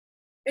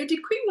a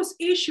decree was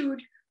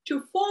issued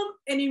to form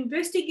an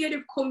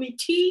investigative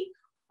committee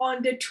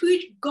on the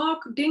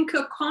Twic-Ngok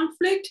Dinka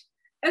conflict,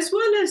 as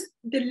well as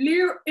the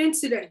Lear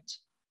incident.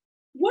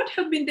 What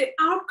have been the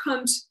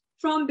outcomes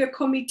from the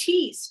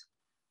committees?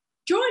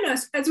 Join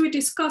us as we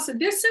discuss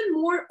this and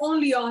more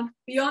only on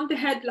Beyond the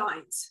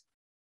Headlines.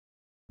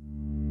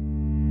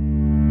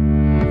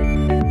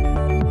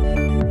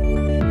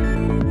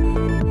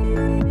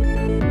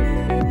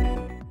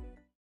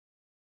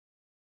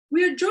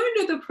 We are joined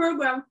on the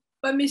program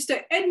by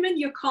Mr. Edmund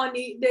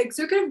Yakani, the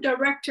Executive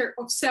Director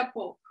of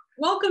CEPO.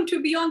 Welcome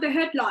to Beyond the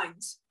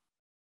Headlines.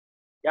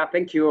 Yeah,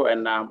 thank you.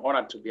 And I'm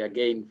honored to be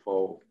again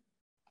for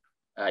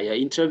your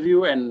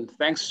interview. And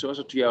thanks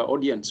also to your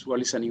audience who are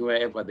listening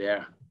wherever they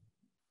are.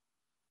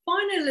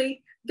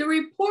 Finally, the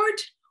report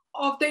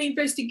of the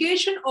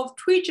investigation of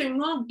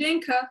Twic-Ngok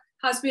Dinka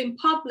has been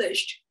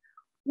published.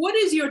 What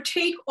is your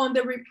take on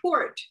the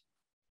report?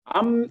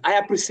 I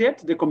appreciate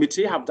the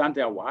committee have done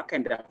their work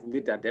and they have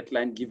met their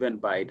deadline given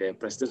by the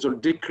presidential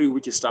decree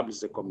which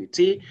established the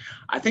committee.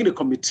 I think the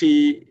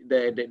committee,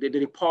 the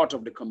report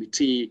of the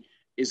committee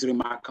is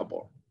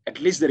remarkable. At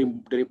least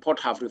the report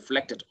have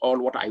reflected all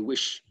what I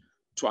wish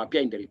to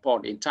appear in the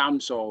report in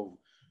terms of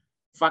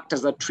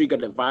factors that trigger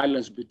the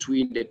violence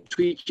between the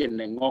Twic and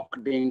the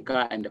Ngok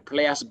Dinka and the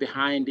players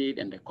behind it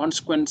and the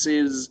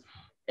consequences.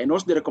 And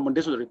also the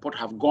recommendations of the report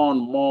have gone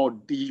more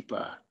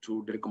deeper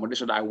to the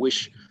recommendation that I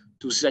wish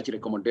to see such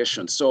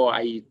recommendations. So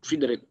I treat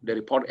the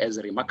report as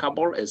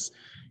remarkable, as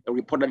a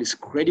report that is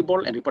credible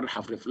and a report that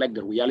have reflected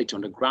the reality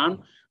on the ground.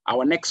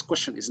 Our next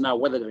question is now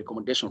whether the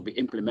recommendation will be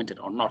implemented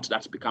or not.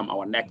 That's become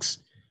our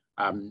next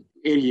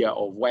area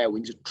of where we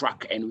need to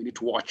track and we need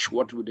to watch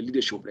what will the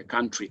leadership of the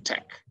country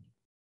take.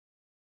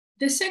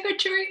 The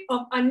Secretary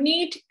of a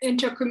NEAT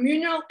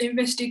Intercommunal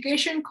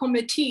Investigation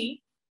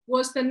Committee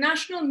was the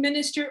National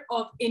Minister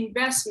of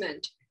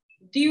Investment,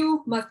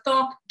 Diu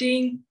Mathok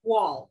Ding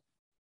Wall.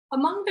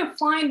 Among the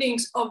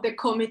findings of the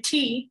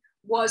committee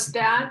was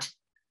that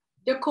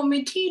the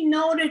committee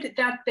noted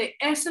that the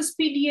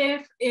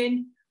SSPDF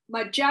in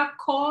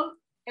Majakol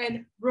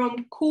and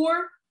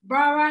Romkur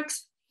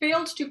barracks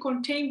failed to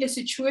contain the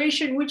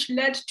situation, which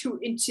led to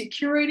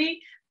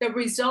insecurity that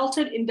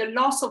resulted in the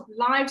loss of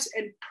lives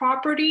and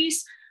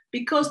properties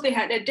because they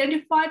had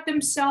identified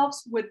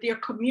themselves with their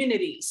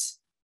communities.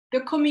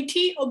 The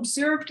committee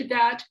observed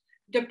that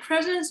the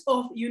presence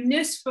of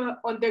UNISFA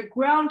on the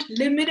ground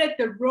limited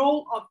the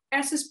role of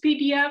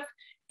SSPDF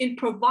in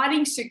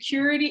providing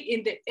security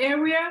in the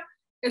area,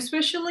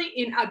 especially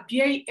in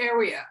Abyei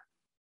area.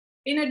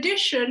 In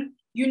addition,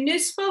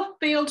 UNISFA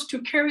failed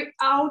to carry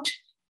out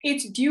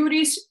its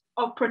duties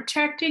of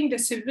protecting the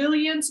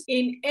civilians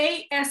in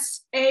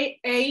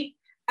ASAA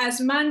as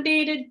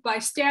mandated by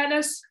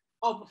Status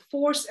of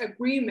Force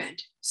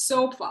Agreement,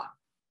 SOFA.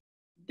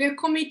 The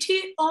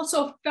committee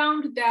also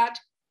found that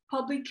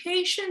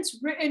publications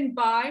written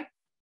by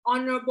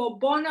Honorable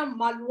Bona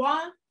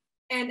Malwa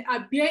and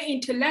Abyei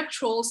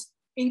intellectuals,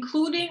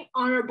 including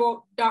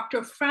Honorable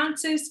Dr.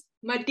 Francis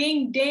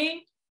Mading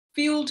Deng,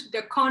 fueled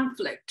the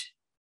conflict.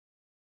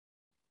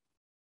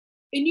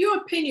 In your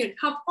opinion,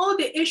 have all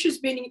the issues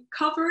been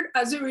covered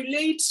as it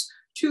relates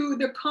to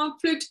the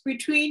conflict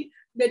between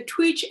the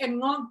Twic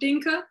and Ngok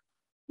Dinka?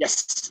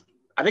 Yes,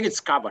 I think it's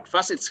covered.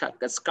 First,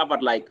 it's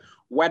covered like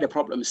where the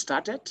problem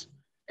started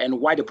and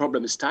why the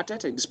problem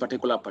started in this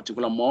particular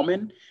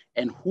moment,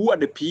 and who are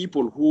the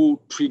people who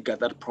trigger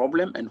that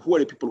problem, and who are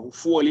the people who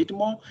fuel it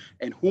more,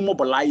 and who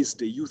mobilized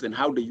the youth, and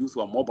how the youth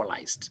were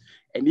mobilized.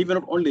 And even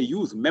not only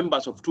youth,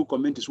 members of two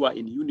communities who are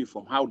in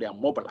uniform, how they are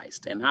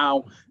mobilized and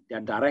how they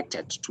are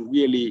directed to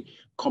really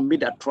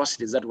commit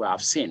atrocities that we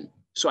have seen.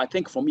 So I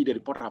think for me, the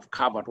report have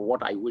covered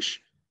what I wish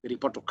the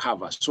report to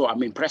cover. So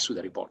I'm impressed with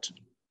the report.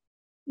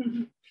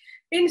 Mm-hmm.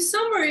 In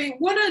summary,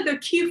 what are the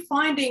key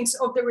findings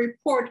of the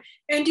report?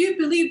 And do you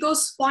believe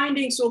those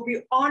findings will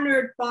be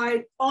honored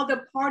by all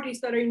the parties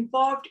that are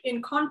involved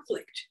in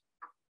conflict?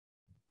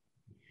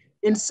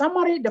 In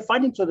summary, the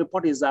findings of the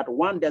report is that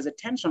one, there's a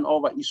tension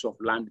over issue of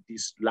land,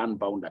 this land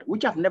boundary,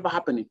 which have never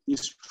happened in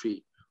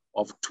history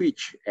of Twic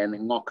and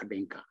Ngok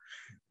Dinka.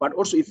 But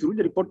also, if you read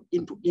the report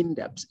into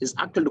in-depth, it's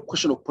actually the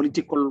question of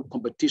political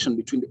competition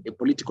between the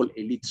political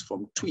elites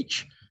from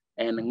Twic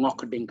and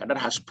Ngok Dinka that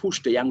has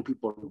pushed the young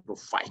people to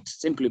fight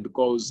simply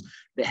because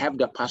they have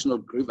their personal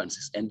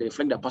grievances and they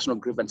reflect their personal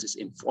grievances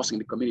in forcing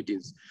the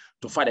communities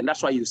to fight. And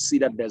that's why you see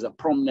that there's a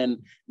prominent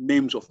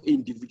names of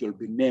individuals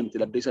being named,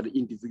 that these are the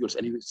individuals.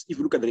 And if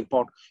you look at the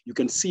report, you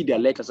can see their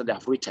letters that they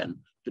have written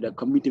to their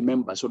community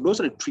members. So those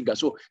are the triggers.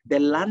 So the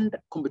land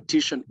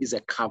competition is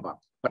a cover,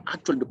 but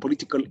actually the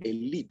political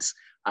elites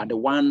are the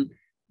one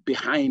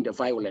behind the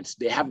violence.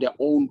 They have their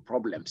own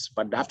problems,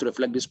 but they have to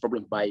reflect this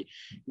problem by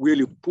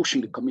really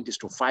pushing the communities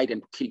to fight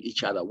and kill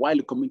each other, while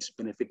the communities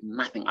benefit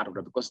nothing out of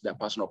that because of their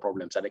personal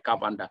problems that they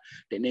cover under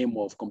the name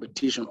of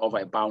competition over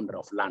a boundary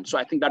of land. So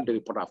I think that the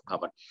report have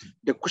covered.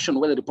 The question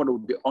whether the report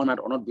would be honored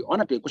or not be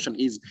honored, the question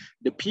is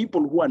the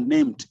people who are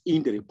named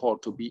in the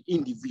report to be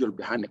individual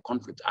behind the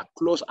conflict are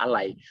close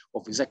ally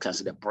of His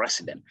Excellency, the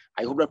President.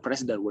 I hope the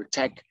President will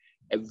take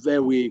a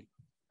very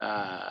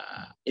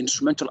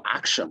instrumental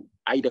action,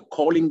 either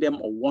calling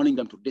them or warning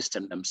them to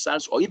distance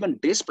themselves or even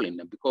discipline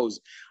them, because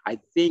I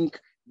think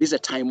this is a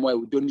time where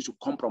we don't need to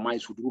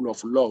compromise with rule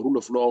of law. Rule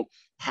of law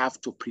have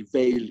to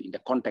prevail in the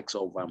context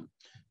of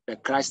the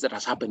crisis that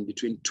has happened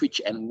between Twic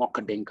and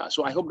Ngok Dinka.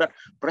 So I hope that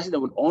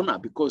President will honor,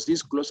 because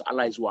these close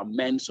allies were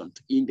mentioned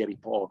in the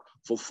report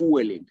for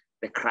fueling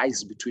the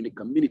crisis between the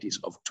communities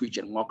of Twic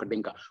and Ngok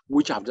Dinka,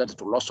 which have led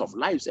to loss of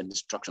lives and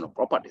destruction of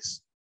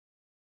properties.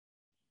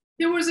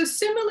 There was a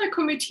similar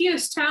committee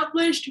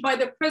established by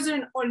the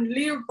president on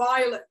Lear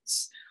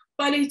violence,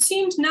 but it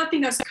seems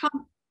nothing has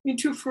come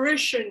into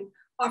fruition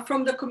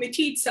from the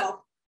committee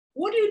itself.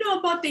 What do you know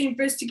about the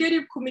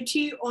investigative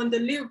committee on the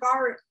Lear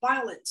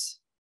violence?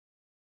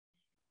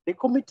 The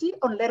Committee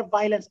on Lear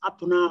Violence up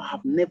to now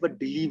have never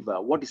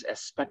delivered what is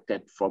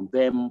expected from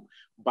them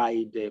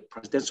by the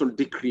presidential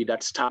decree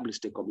that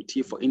established the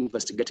committee for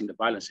investigating the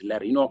violence in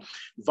Lear. You know,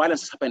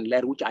 violence happened in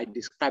Lear, which I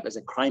describe as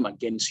a crime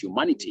against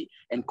humanity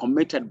and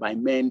committed by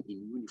men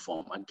in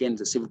uniform against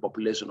the civil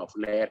population of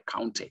Lear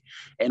County.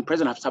 And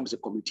President has established a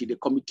committee. The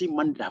committee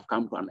mandate have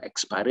come to an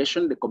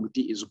expiration. The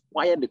committee is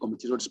quiet. The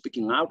committee is not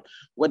speaking out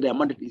whether their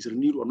mandate is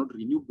renewed or not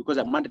renewed, because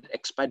their mandate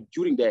expired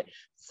during the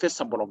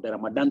festival of the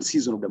Ramadan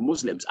season of the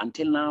Muslims.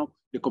 Until now,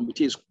 the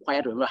committee is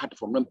quiet. We never heard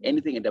from them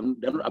anything, and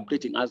they're not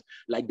updating us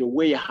like the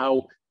way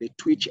how the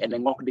Twic and the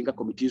Ngok Dinka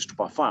committee used to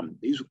perform.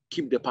 They used to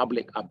keep the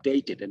public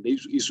updated, and they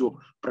used to issue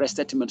press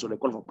statements or they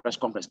call for press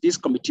conference. This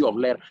committee of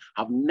Lear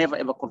have never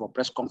ever called for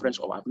press conference,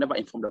 or have never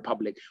informed the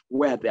public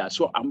where they are.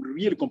 So I'm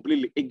really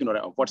completely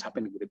ignorant of what's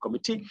happening with the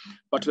committee.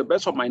 But to the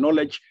best of my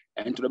knowledge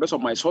and to the best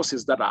of my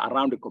sources that are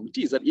around the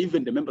committee, is that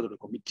even the members of the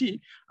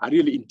committee are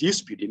really in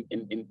dispute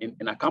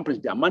in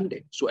accomplishing their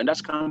mandate. So, and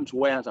that comes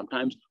where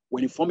sometimes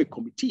when you form a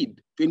committee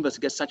to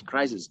investigate such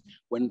crises,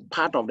 when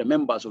part of the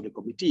members of the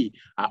committee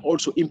are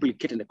also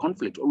implicated in the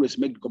conflict, always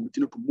make the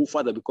committee not to move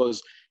further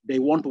because they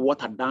want to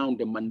water down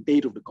the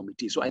mandate of the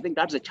committee. So I think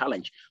that's a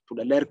challenge to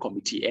the Lear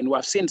committee. And we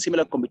have seen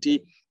similar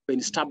committee been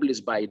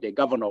established by the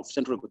governor of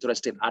Central Equatorial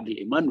State,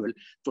 Edmund,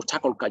 to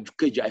tackle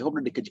Kajukeji. I hope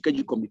that the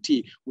Kajukeji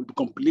committee will be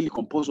completely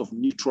composed of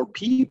neutral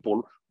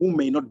people who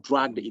may not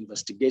drag the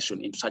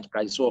investigation into such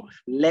crisis. So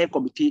Lear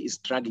committee is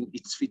dragging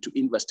its feet to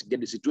investigate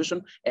the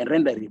situation and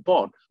render a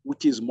report,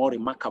 which is more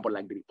remarkable,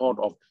 like the report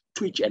of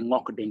Twic and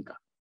Ngok Dinka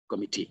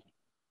committee.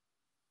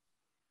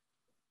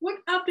 What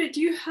update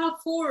do you have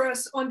for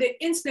us on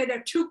the incident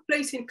that took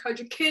place in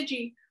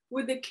Kajukeji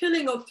with the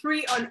killing of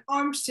 3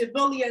 unarmed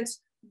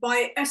civilians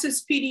by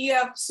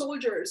SSPDF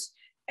soldiers?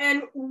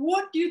 And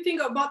what do you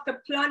think about the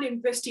planned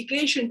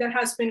investigation that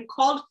has been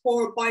called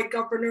for by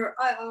Governor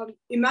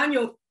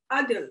Emmanuel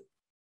Adil?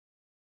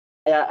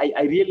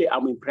 I really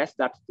am impressed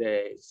that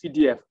the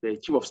CDF, the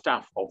Chief of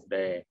Staff of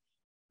the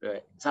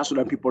South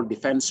Sudan People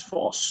Defense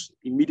Force,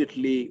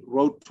 immediately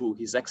wrote to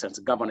His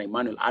Excellency Governor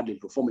Emmanuel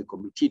Adil to form a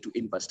committee to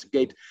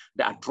investigate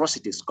the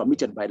atrocities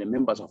committed by the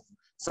members of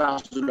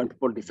South Sudan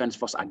People Defense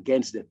Force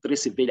against the 3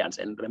 civilians.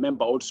 And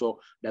remember also,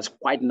 there's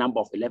quite a number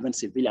of 11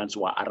 civilians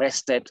who were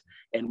arrested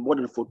and more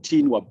than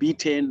 14 were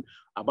beaten.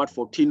 About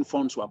 14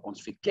 phones were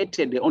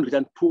confiscated. They only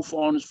returned 2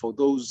 phones for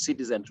those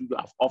citizens who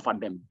have offered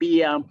them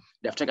beer.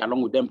 They've taken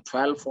along with them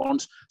 12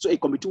 phones. So a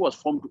committee was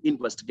formed to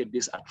investigate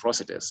these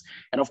atrocities.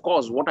 And of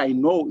course, what I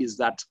know is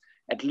that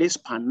at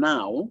least per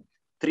now,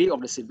 3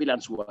 of the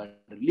civilians who are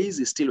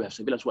released. Still we have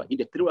civilians who are in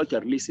the 3 which are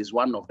released. Is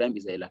one of them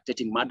is a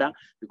lactating mother,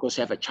 because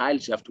she have a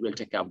child, she have to really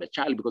take care of the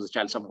child because the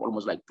child suffered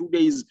almost like 2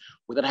 days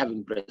without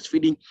having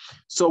breastfeeding.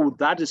 So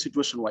that is the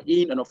situation we're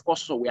in. And of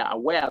course, so we are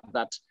aware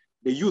that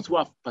the youth who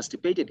have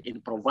participated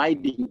in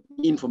providing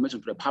information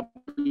to the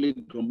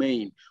public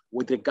domain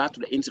with regard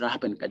to the incident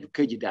happening in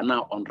Kajukeji, they are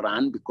now on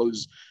run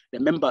because the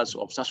members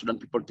of South Sudan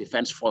People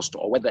Defense Force,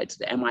 or whether it's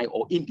the MI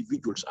or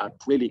individuals, are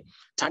really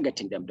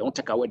targeting them. They won't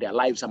take away their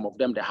lives. Some of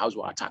them, their house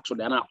were attacked. So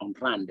they're now on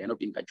run. They're not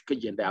in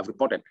Kajukeji, and they have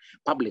reported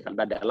publicly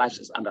that their lives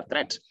is under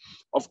threat.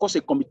 Of course,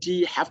 a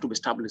committee have to be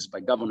established by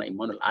Governor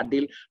Emmanuel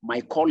Adil.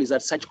 My call is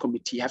that such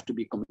committee have to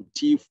be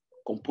committee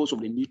composed of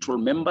the neutral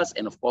members,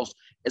 and of course,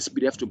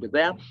 SPDF to be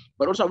there,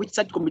 but also which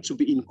such committee to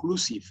be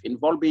inclusive,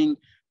 involving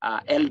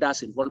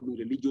elders, involving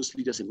religious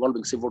leaders,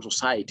 involving civil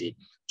society,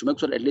 to make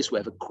sure that at least we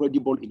have a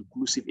credible,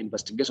 inclusive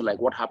investigation like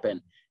what happened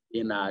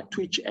in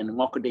Twic and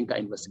Ngok Dinka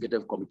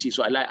investigative committee.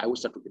 So I will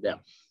start to be there.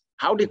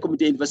 How the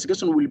committee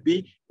investigation will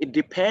be, it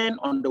depends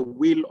on the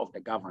will of the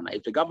governor.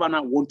 If the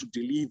governor want to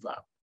deliver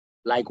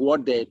like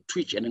what the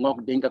Twic and the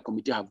Ngok Dinka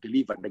committee have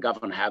delivered, the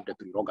governor have the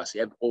prerogatives,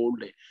 have all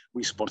the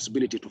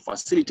responsibility to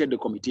facilitate the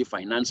committee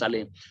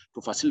financially,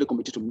 to facilitate the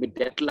committee to meet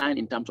deadline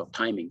in terms of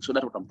timing. So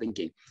that's what I'm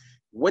thinking.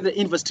 Whether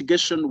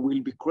investigation will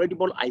be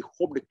credible, I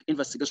hope the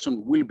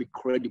investigation will be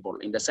credible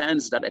in the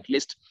sense that at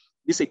least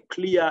this is a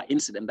clear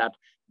incident that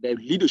the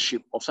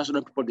leadership of South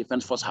Sudan People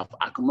Defense Force have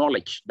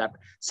acknowledged that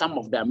some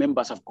of their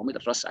members have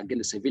committed atrocities against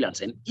the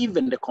civilians, and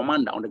even the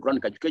commander on the ground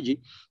in Kajukeji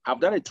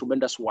have done a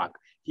tremendous work.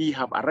 He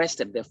have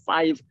arrested the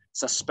 5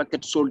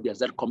 suspected soldiers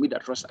that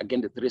committed atrocities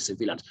against the 3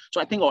 civilians.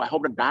 So I think, I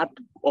hope that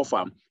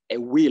offer a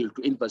will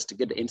to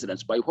investigate the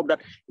incidents, but I hope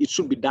that it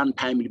should be done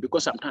timely,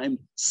 because sometimes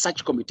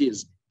such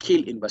committees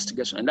skill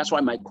investigation. And that's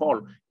why my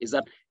call is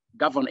that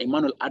Governor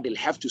Emmanuel Adel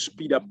have to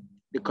speed up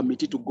the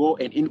committee to go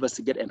and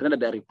investigate and render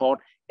their report,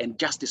 and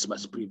justice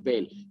must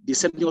prevail. The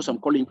same thing also I'm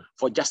calling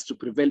for justice to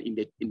prevail in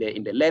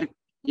the Ler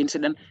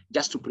incident,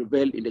 just to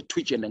prevail in the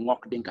Twic and the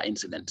Ngok Dinka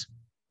incident.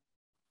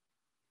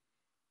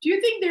 Do you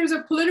think there's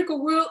a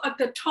political will at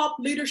the top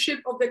leadership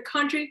of the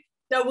country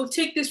that will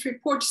take this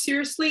report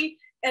seriously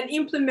and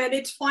implement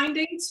its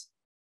findings?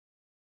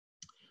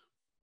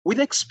 With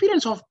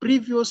experience of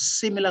previous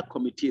similar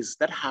committees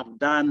that have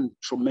done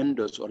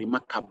tremendous or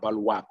remarkable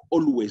work,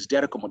 always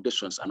their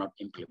recommendations are not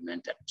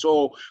implemented.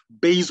 So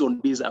based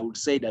on this, I would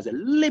say there's a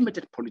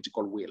limited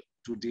political will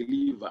to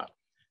deliver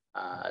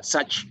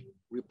such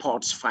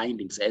reports,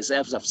 findings. As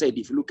I've said,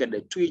 if you look at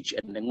the Twic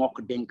and the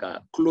Ngok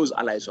Dinka, close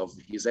allies of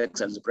His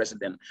Excellency the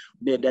President,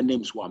 their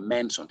names were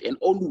mentioned. And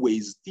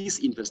always this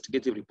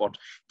investigative report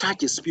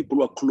touches people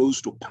who are close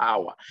to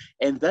power.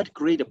 And that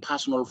creates a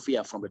personal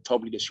fear from the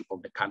top leadership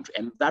of the country.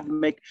 And that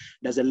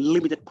there's a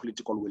limited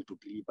political will to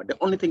deliver. The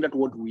only thing that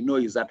what we know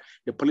is that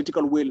the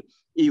political will,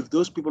 if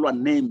those people are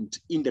named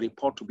in the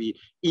report to be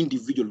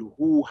individuals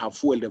who have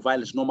fueled the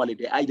violence, normally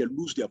they either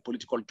lose their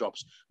political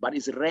jobs, but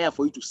it's rare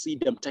for you to see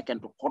them taken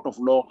to court of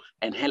law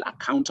and held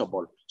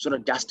accountable so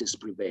that justice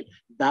prevails.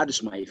 That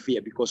is my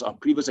fear, because our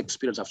previous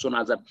experience have shown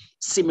us that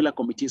similar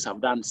committees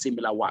have done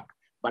similar work,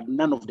 but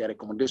none of their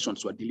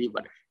recommendations were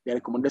delivered. Their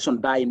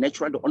recommendation die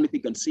naturally. The only thing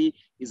you can see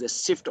is a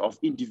shift of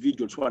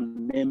individuals who are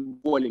named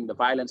foiling the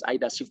violence,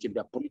 either shifting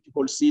their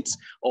political seats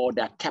or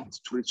they're kept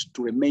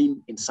to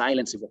remain in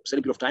silence for a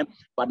certain period of time.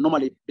 But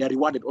normally they're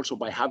rewarded also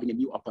by having a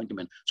new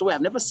appointment. So we have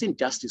never seen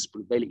justice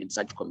prevailing in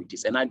such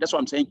committees. And that's what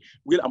I'm saying.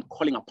 I'm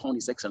calling upon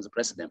His Excellency the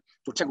President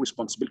to take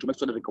responsibility to make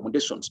sure the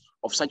recommendations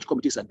of such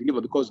committees are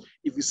delivered. Because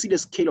if you see the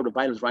scale of the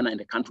violence right now in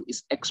the country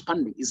is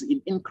expanding, is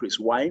in increase.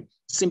 Why?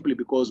 Simply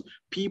because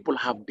people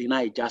have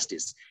denied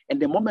justice.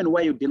 And the moment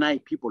where you deny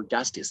people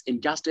justice,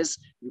 injustice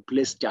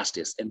replaces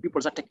justice, and people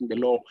start taking the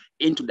law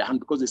into their hand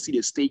because they see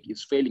the state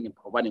is failing in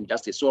providing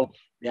justice. So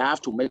they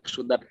have to make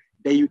sure that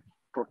they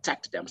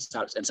protect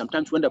themselves. And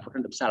sometimes when they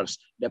protect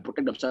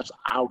themselves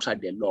outside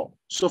the law.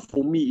 So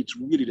for me, it's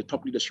really the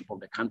top leadership of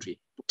the country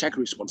to take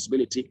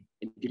responsibility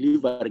in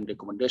delivering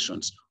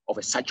recommendations of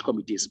such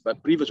committees.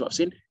 But previously I've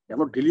seen they have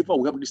not delivered.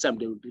 We have this time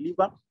they will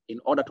deliver in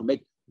order to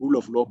make rule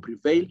of law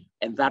prevail,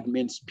 and that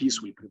means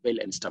peace will prevail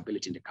and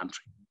stability in the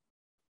country.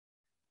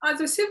 As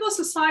a civil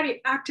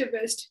society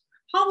activist,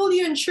 how will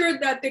you ensure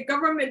that the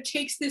government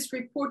takes this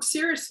report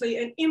seriously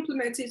and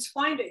implements its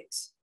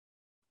findings?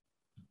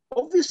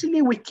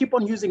 Obviously, we keep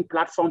on using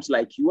platforms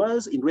like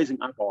yours in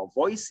raising up our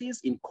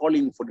voices, in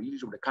calling for the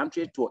leaders of the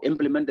country to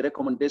implement the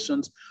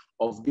recommendations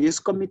of this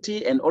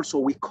committee. And also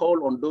we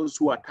call on those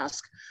who are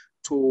tasked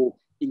to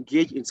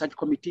engage in such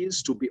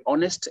committees to be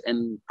honest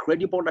and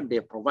credible, that they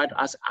provide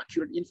us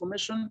accurate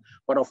information.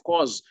 But of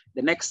course,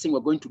 the next thing we're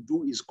going to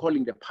do is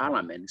calling the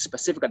parliament,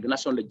 specifically the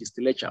national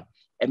legislature,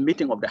 a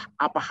meeting of the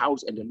upper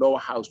house and the lower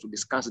house to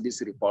discuss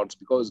these reports.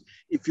 Because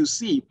if you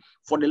see,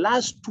 for the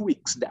last 2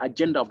 weeks, the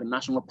agenda of the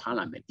national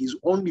parliament is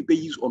only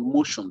based on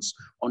motions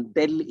on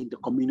deadly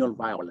intercommunal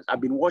violence. I've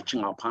been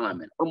watching our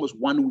parliament almost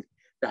 1 week.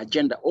 The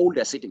agenda, all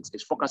their sittings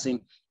is focusing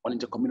on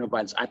intercommunal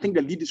violence. I think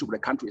the leadership of the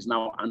country is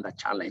now under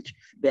challenge.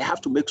 They have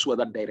to make sure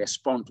that they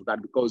respond to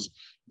that, because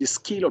the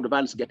scale of the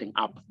violence is getting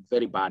up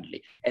very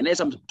badly. And as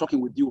I'm talking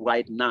with you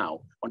right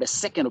now, on the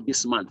 2nd of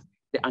this month,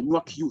 the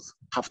Twic-Ngok youth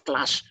have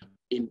clashed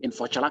in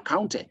Fochala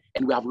County,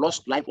 and we have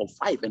lost life of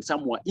 5 and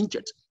some were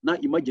injured. Now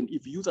imagine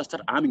if youth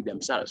start arming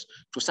themselves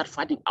to start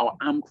fighting our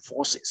armed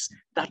forces.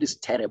 That is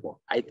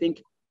terrible. I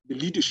think the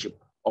leadership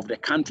of the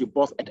country,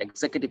 both at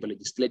executive and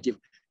legislative,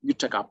 you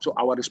take up. So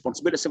our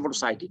responsibility as civil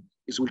society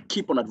is we'll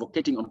keep on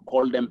advocating and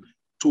call them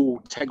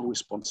to take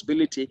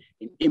responsibility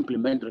in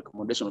implement the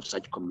recommendation of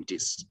such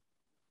committees.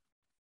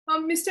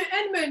 Mr.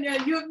 Edmund,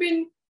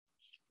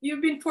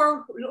 you've been for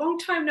a long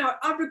time now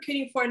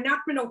advocating for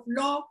enactment of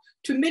law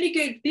to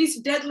mitigate this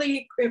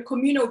deadly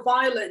communal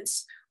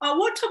violence.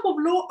 What type of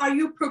law are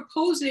you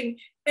proposing,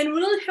 and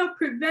will it help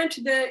prevent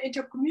the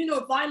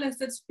intercommunal violence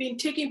that's been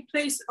taking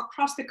place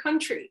across the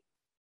country?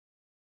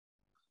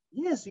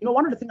 Yes,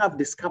 one of the things I've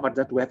discovered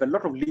that we have a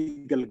lot of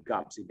legal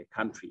gaps in the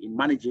country in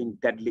managing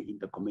deadly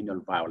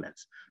intercommunal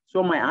violence.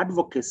 So my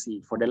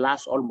advocacy for the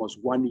last almost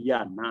 1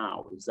 year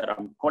now is that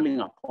I'm calling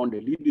upon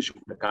the leadership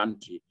of the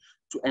country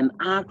to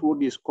enact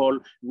what is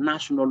called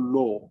national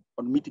law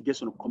on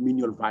mitigation of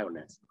communal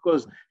violence,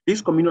 because this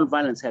communal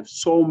violence has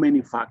so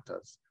many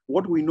factors.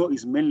 What we know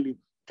is mainly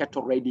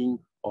cattle raiding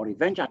or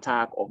revenge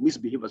attack or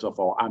misbehaviors of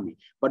our army.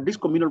 But these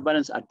communal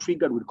violence are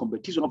triggered with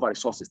competition over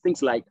resources,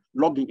 things like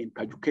logging in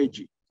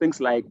Kajukeji, things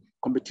like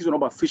competition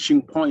over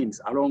fishing points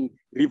along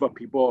River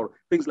Pibor,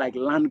 things like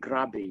land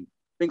grabbing,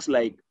 things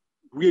like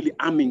really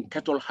arming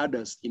cattle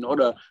herders in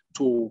order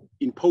to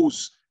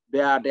impose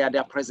their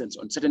presence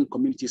on certain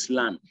communities'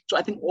 land. So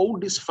I think all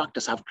these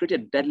factors have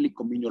created deadly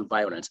communal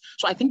violence.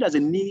 So I think there's a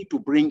need to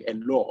bring a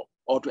law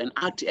or to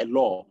enact a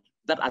law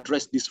that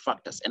address these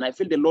factors. And I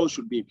feel the law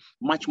should be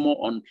much more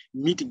on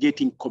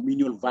mitigating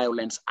communal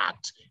violence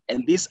act.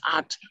 And this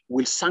act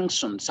will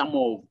sanction some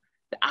of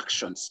the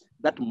actions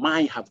that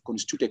might have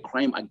constituted a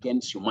crime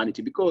against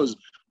humanity, because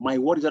my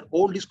worry is that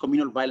all this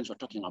communal violence we're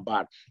talking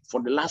about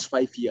for the last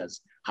 5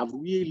 years have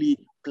really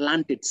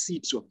planted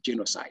seeds of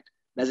genocide.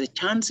 There's a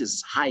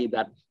chances high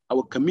that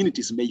our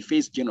communities may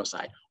face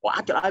genocide, or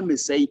actually I may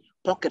say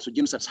pockets of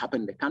genocides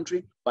happen in the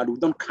country, but we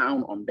don't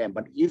count on them.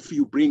 But if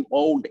you bring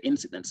all the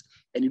incidents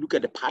and you look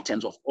at the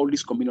patterns of all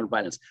this communal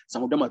violence,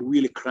 some of them are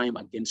really crime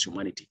against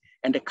humanity.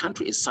 And the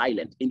country is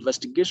silent.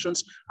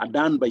 Investigations are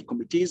done by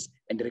committees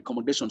and the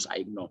recommendations are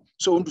ignored.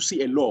 So I want to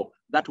see a law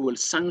that will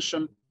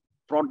sanction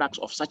products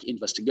of such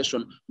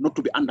investigation not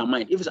to be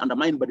undermined. If it's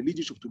undermined by the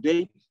leadership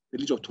today, the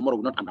leadership of tomorrow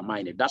will not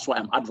undermine it. That's why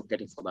I'm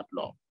advocating for that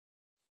law.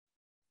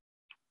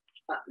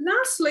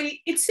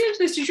 Lastly, it seems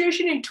the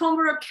situation in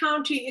Tombura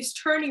County is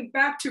turning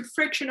back to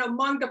friction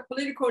among the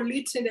political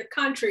elites in the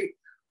country,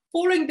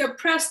 following the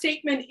press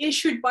statement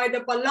issued by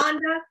the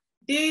Balanda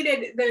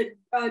dated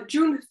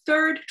June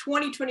 3rd,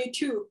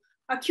 2022,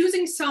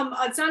 accusing some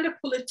Azanda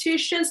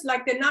politicians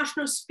like the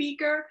national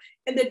speaker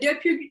and the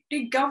deputy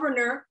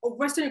governor of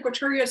Western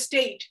Equatoria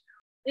State.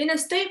 In a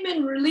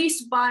statement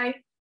released by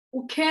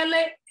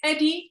Ukele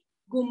Eddie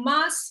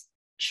Gumas,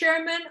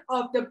 chairman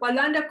of the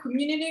Balanda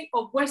community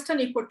of Western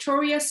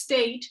Equatoria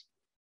State,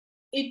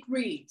 it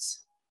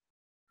reads,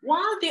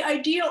 while the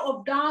idea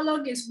of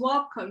dialogue is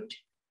welcomed,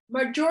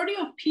 majority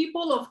of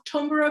people of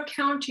Tombura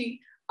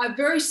County are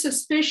very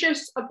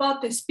suspicious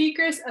about the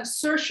speaker's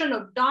assertion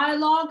of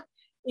dialogue,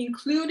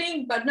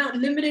 including but not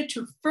limited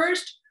to,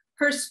 first,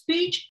 her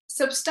speech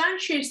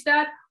substantiates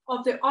that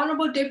of the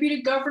Honorable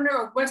Deputy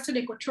Governor of Western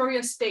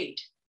Equatoria State.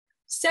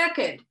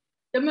 Second,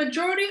 the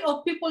majority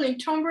of people in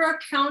Tombura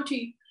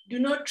County do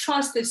not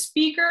trust the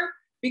speaker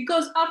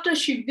because after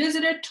she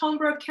visited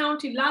Tombura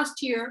County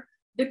last year,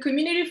 the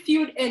community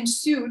feud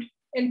ensued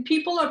and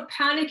people are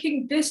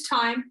panicking this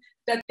time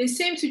that the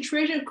same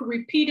situation could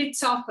repeat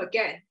itself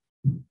again.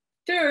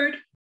 Third,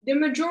 the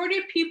majority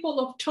of people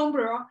of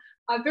Tombura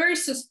are very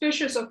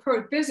suspicious of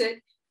her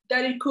visit,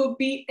 that it could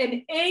be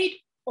an aid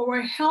or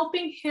a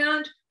helping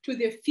hand to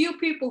the few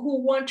people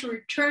who want to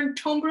return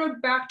Tombura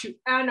back to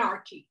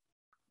anarchy.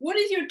 What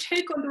is your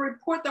take on the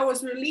report that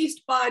was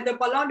released by the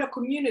Balanda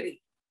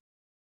community?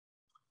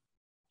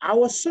 I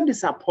was so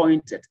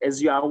disappointed,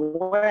 as you are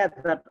aware,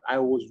 that I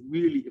was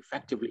really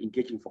effectively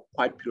engaging for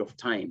quite a period of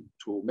time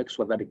to make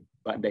sure that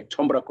the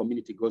Tombura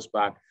community goes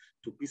back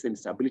to peace and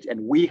stability, and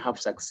we have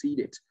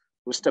succeeded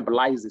to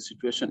stabilize the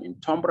situation in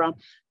Tombura.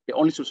 The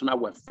only solution that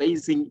we're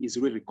facing is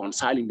really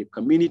reconciling the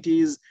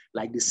communities,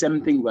 like the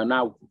same thing we're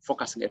now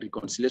focusing at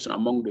reconciliation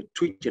among the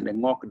Twic and the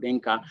Ngok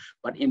Dinka,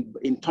 but in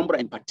Tombura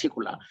in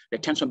particular, the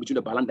tension between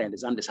the Balanda and the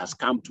Zandes has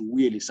come to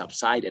really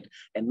subsided.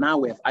 And now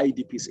we have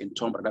IDPs in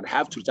Tombura that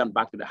have to return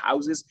back to the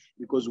houses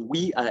because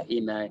we are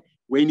in a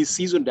rainy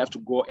season. They have to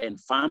go and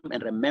farm.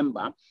 And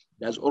remember,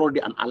 there's already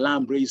an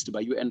alarm raised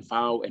by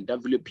UNFAO and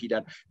WP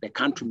that the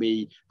country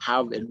may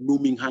have a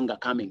looming hunger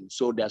coming.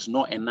 So there's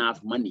not enough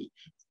money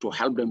to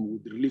help them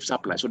with relief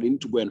supply. So they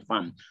need to go and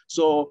farm.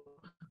 So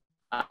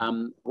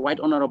Right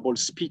Honorable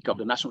Speaker of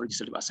the National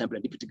Legislative Assembly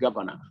and Deputy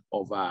Governor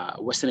of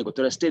Western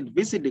Equatoria State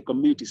visit the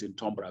communities in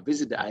Tombura,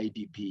 visit the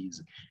IDPs,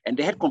 and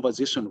they had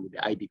conversation with the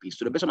IDPs.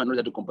 To the best of my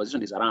knowledge, the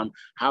conversation is around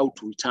how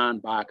to return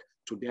back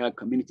to their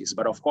communities.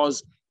 But of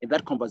course, in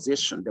that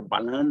conversation, the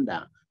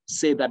Balanda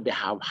say that they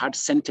have had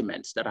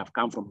sentiments that have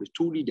come from the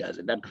two leaders,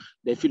 and that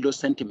they feel those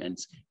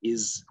sentiments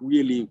is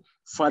really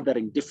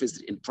furthering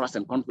deficit in trust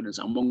and confidence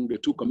among the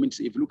two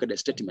communities. If you look at the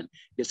statement,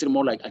 they say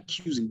more like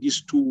accusing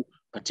these two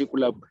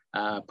particular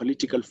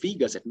political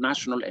figures at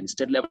national and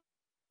state level.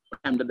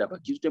 Time that they've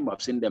accused them,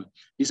 I've seen them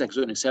this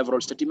accusation in several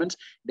statements.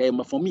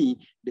 For me,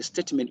 the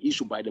statement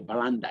issued by the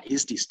Balanda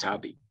is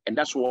disturbing. And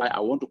that's why I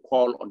want to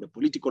call on the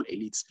political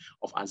elites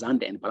of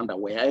Azande and Balanda,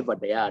 wherever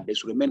they are, they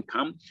should remain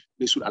calm.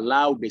 They should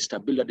allow the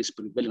stability that is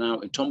prevailing now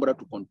in Tombura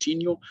to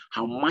continue.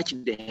 How much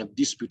they have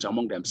disputes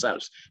among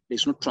themselves, they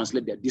should not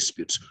translate their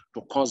disputes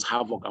to cause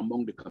havoc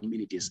among the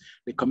communities.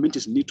 The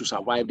communities need to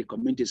survive. The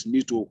communities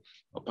need to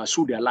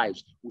pursue their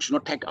lives. We should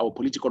not take our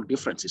political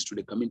differences to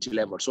the community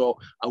level. So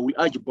I will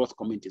urge both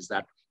communities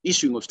that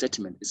issuing of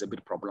statement is a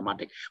bit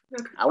problematic.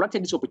 Okay. I would like to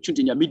take this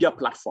opportunity in your media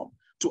platform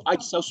to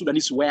urge South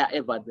Sudanese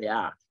wherever they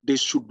are, they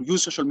should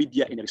use social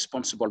media in a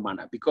responsible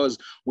manner, because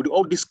with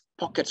all these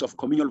pockets of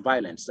communal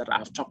violence that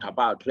I've talked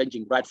about,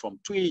 ranging right from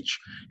Twic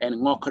and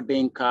Ngok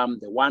Dinka,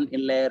 the one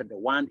in Ler, the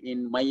one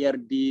in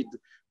Mayerdid,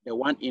 the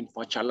one in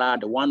Fachala,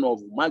 the one of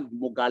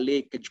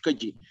Mogale,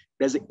 Kejikeji,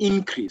 there's an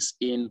increase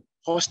in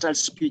hostile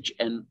speech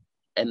and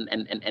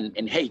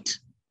hate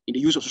in the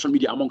use of social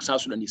media among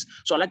South Sudanese.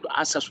 So I'd like to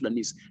ask South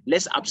Sudanese,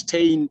 let's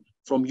abstain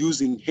from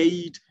using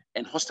hate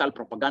and hostile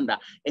propaganda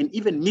and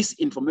even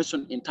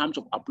misinformation in terms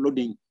of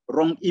uploading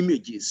wrong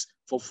images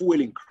for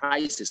fueling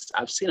crisis.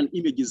 I've seen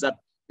images that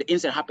the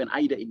incident happened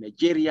either in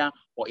Nigeria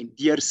or in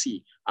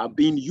DRC are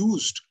being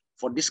used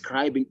for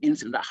describing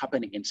incidents that are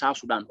happening in South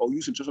Sudan, or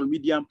using social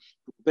media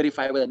to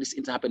verify whether this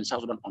incident happened in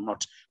South Sudan or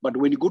not. But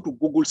when you go to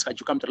Google search,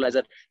 you come to realize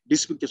that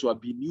these pictures were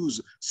being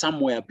used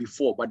somewhere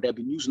before, but they're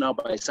being used now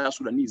by South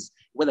Sudanese,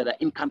 whether they're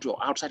in country or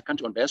outside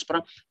country on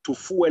diaspora, to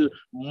fuel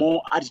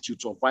more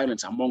attitudes of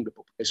violence among the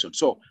population.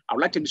 So I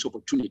would like to take this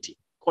opportunity,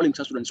 calling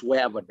South Sudanese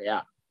wherever they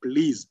are,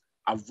 please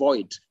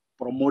avoid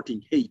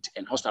promoting hate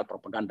and hostile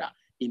propaganda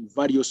in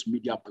various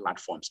media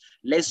platforms.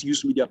 Let's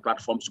use media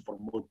platforms to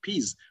promote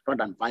peace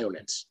rather than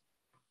violence.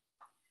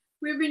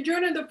 We've been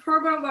joined on the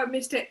program by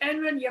Mr.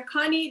 Edmund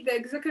Yakani, the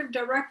Executive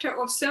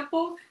Director of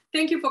CEPO.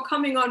 Thank you for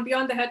coming on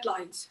Beyond the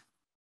Headlines.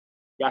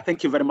 Yeah,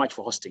 thank you very much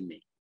for hosting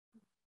me.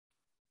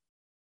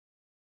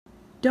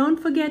 Don't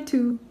forget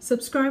to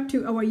subscribe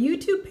to our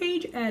YouTube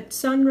page at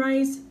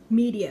Sunrise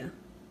Media.